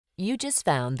You just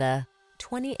found the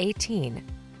 2018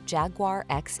 Jaguar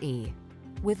XE.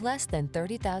 With less than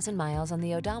 30,000 miles on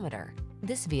the odometer,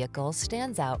 this vehicle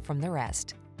stands out from the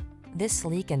rest. This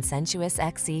sleek and sensuous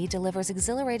XE delivers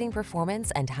exhilarating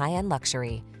performance and high-end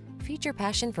luxury. Feature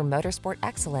passion for motorsport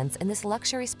excellence in this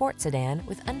luxury sports sedan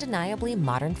with undeniably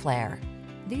modern flair.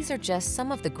 These are just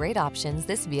some of the great options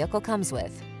this vehicle comes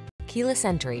with: keyless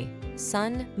entry,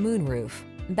 sun, moonroof,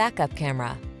 backup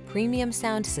camera, premium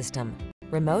sound system,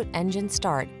 remote engine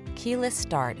start, keyless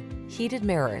start, heated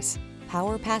mirrors,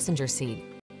 power passenger seat,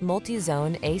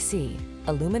 multi-zone AC,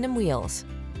 aluminum wheels.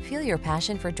 Feel your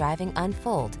passion for driving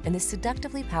unfold in this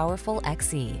seductively powerful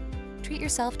XE. Treat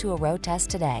yourself to a road test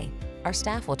today. Our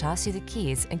staff will toss you the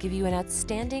keys and give you an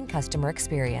outstanding customer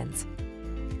experience.